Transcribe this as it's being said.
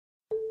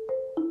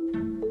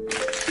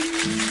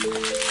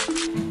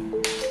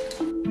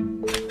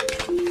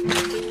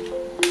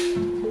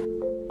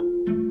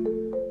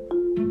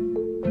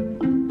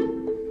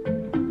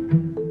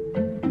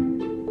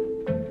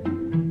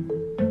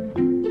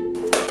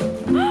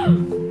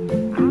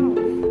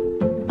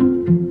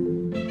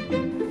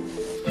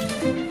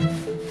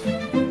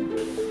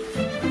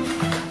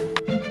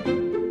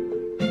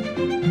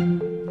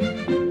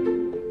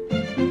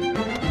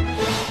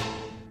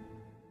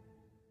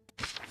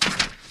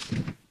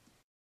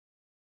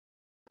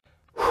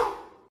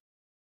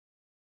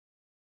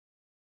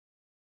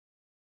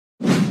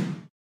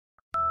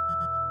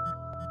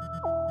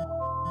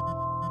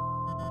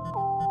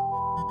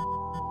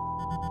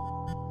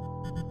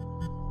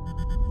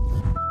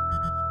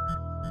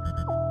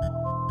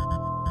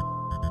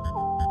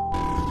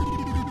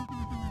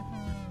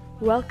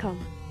Welcome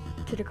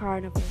to the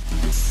Carnival.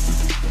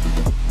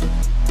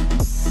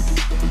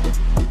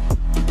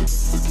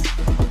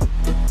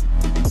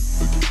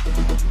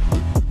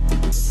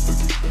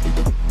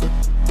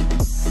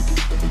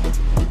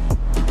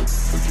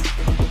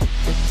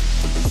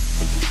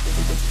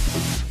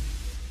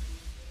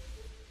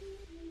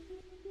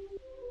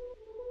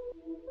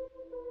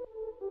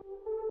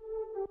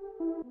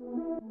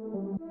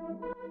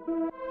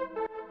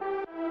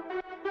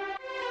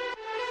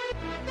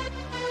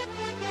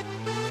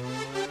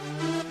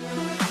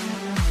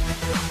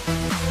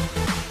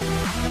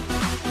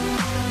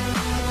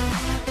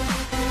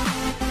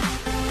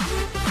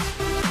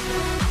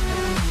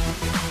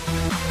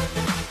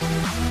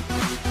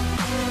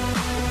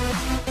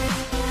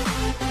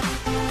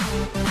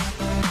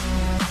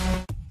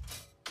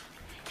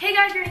 Hey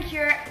guys, Journey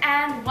here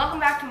and welcome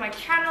back to my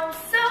channel.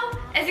 So,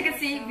 as you can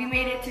see, we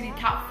made it to the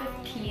top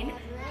 15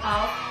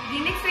 of the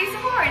NYX Face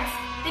Awards.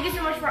 Thank you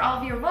so much for all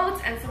of your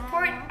votes and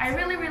support. I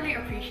really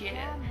appreciate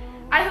it.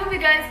 I hope you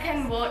guys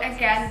can vote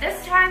again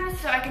this time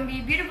so I can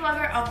be Beauty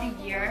Blogger of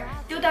the Year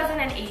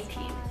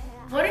 2018.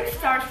 Voting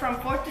starts from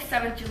 4th to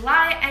 7th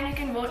July and you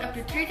can vote up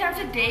to 3 times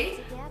a day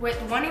with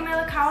one email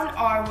account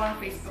or one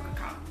Facebook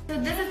account. So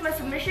this is my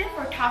submission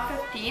for top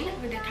 15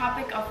 with the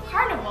topic of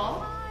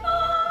Carnival.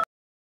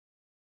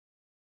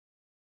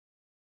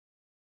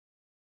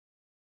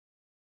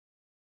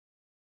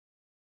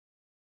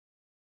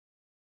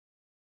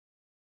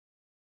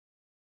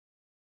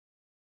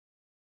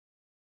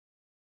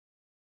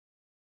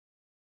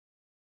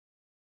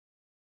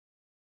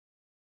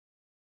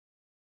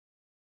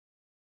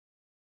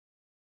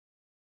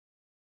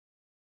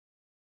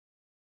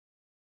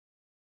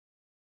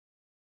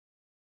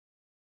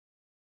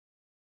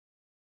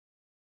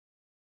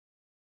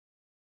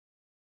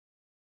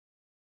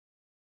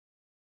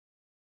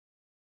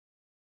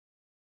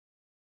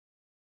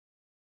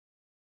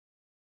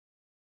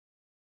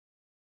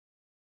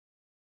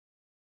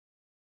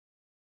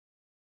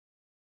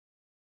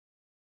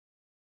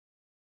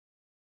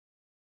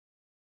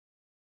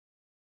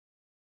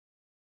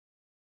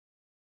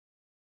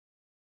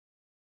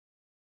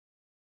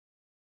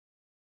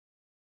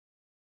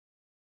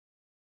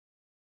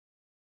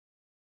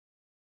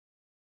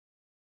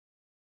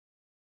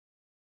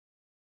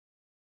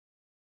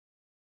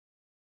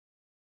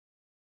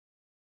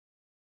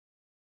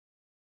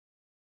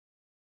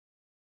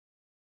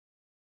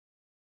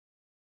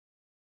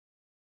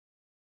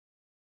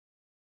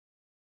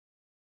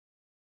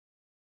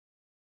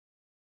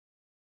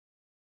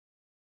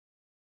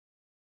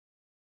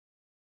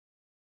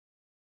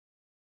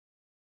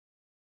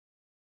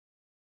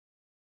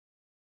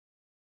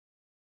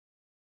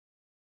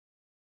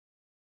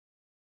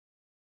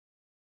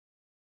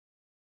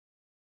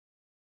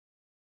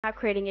 Now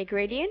creating a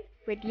gradient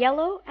with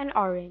yellow and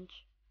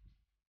orange.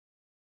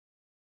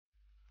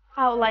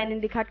 Outlining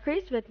the cut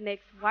crease with NYX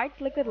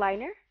white liquid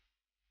liner.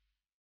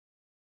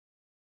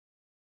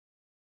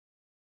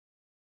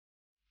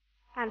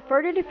 And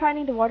further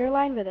defining the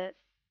waterline with it.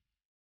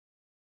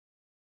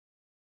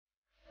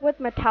 With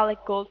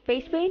metallic gold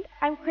face paint,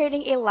 I'm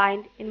creating a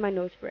line in my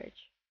nose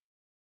bridge.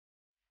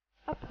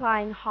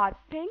 Applying hot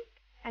pink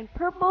and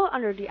purple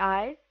under the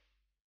eyes.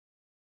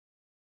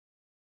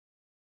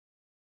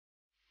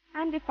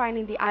 And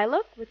defining the eye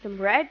look with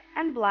some red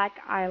and black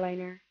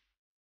eyeliner.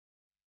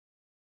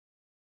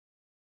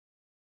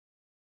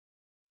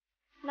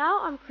 Now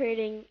I'm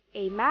creating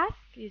a mask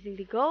using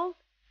the gold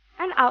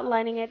and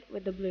outlining it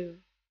with the blue.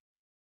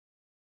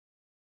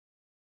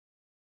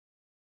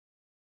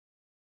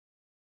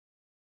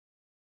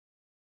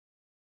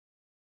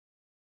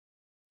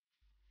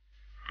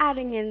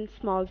 Adding in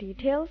small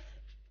details.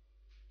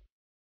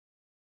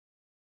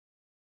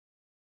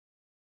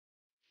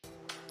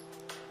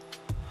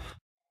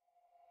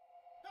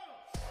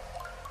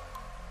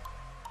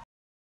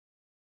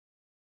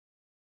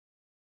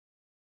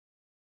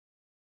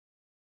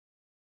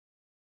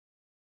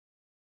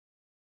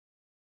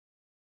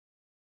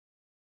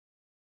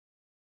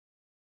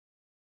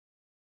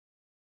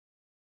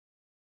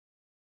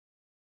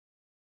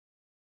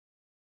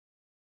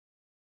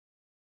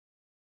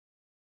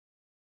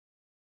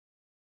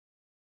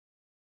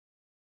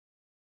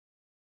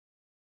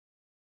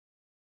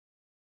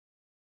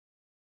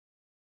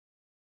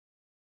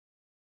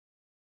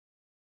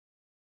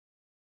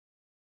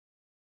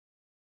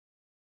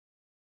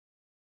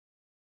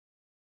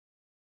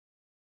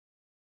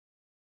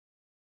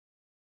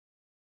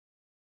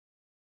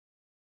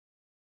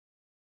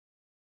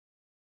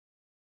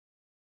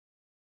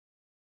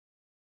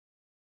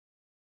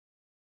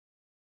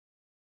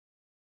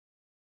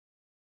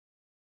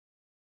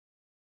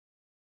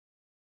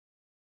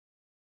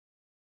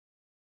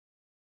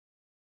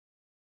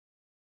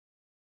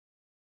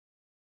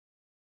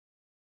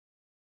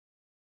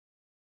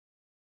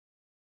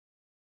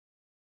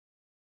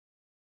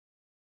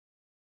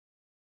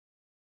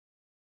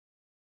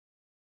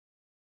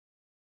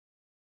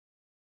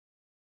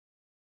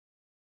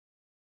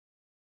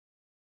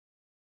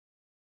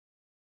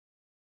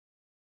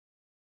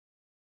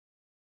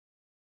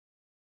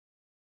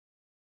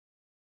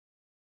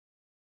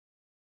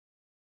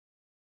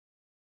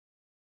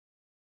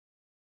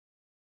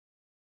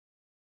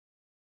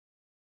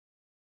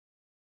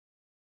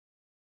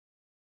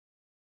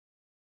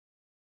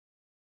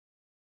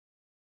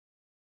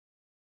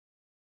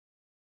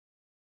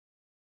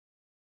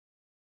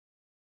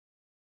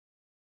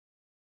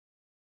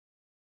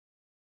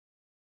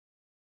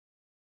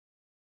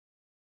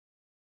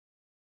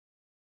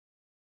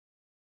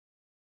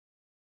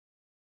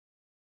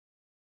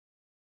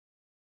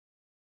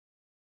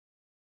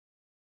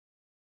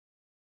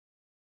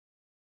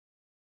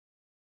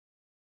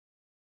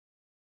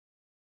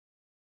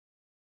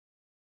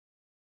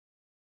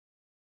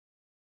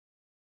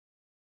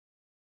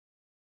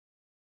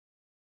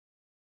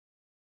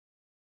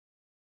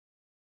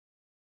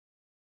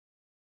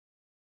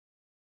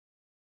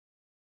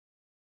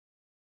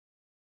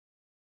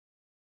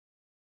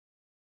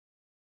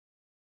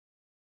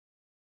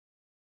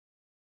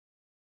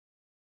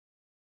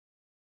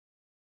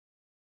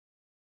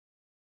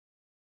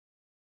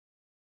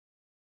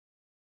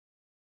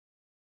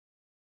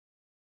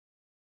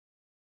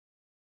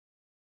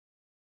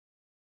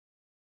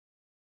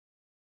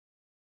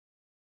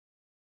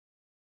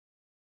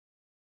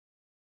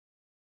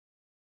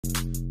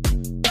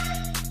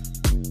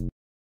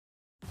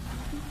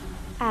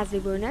 As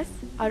a bonus,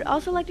 I would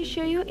also like to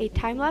show you a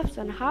time-lapse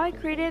on how I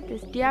created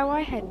this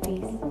DIY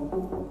headpiece.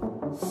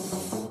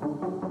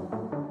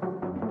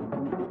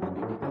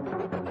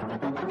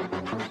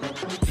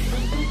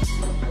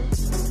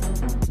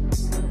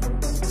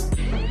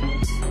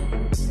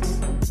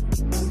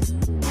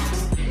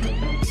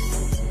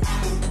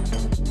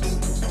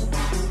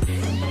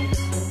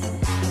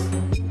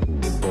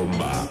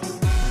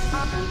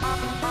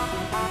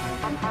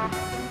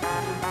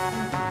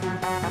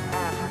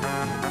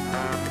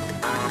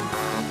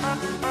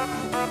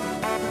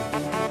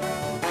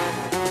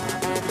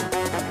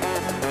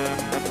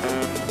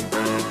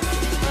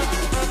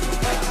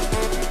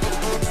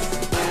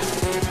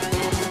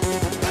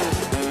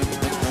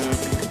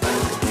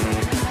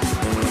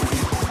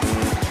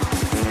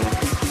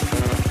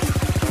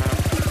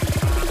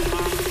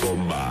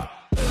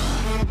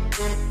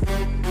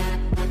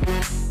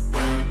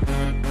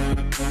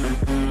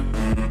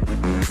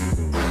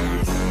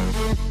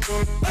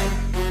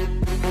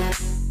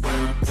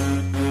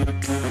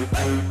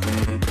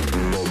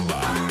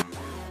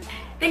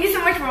 Thank you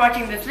so much for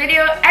watching this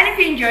video, and if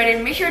you enjoyed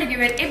it, make sure to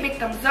give it a big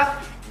thumbs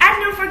up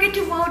and don't forget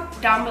to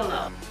vote down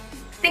below.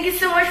 Thank you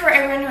so much for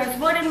everyone who has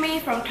voted me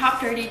from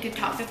top 30 to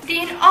top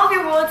 15. All of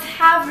your votes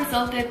have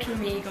resulted to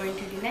me going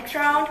to the next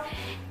round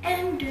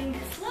and doing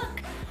this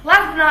look.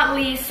 Last but not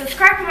least,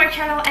 subscribe to my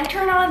channel and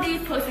turn on the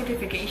post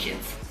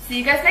notifications. See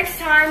you guys next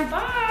time.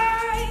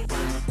 Bye!